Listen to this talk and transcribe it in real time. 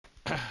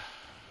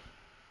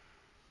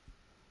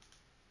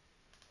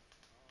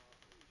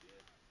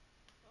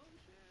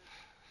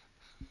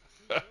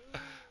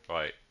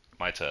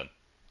turn.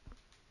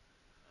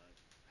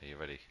 Are you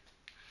ready?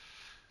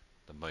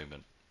 The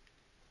moment.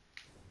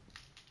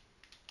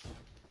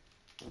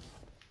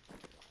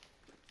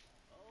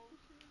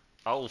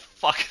 Oh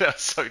fuck,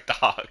 that's so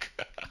dark.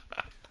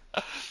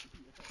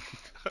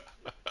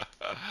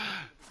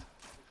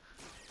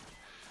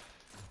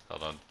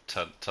 Hold on,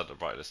 turn the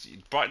brightness.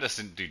 Brightness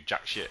didn't do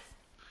jack shit.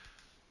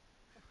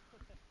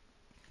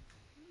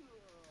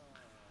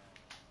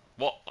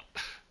 What?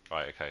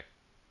 Right, okay.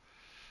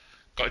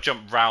 Got to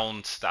jump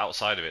round the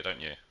outside of it,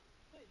 don't you?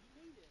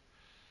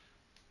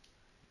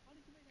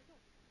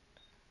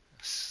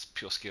 It's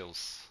pure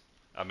skills.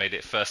 I made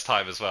it first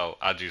time as well.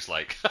 Andrew's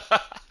like,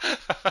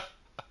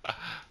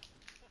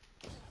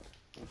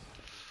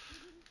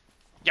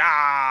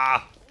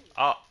 yeah.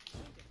 Oh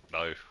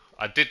no,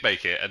 I did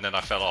make it, and then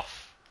I fell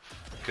off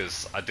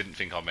because I didn't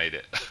think I made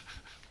it.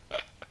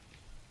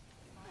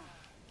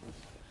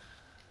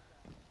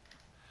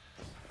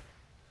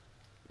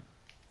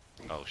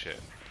 Oh shit.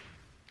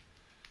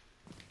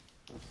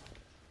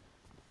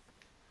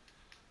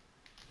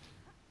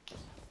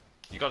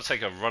 You gotta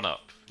take a run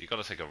up. You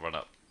gotta take a run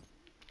up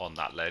on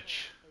that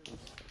ledge.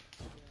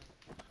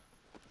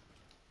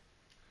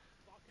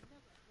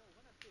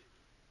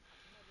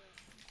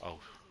 Oh.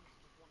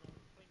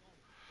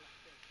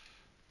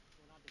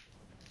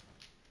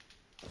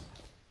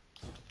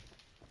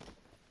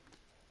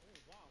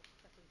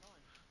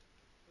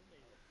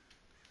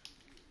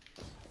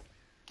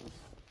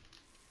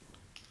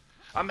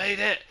 I made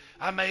it!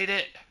 I made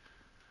it!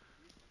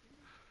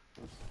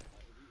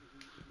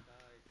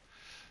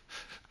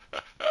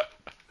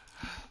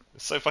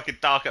 It's so fucking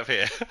dark up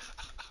here.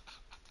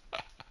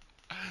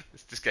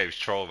 This game's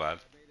troll, man.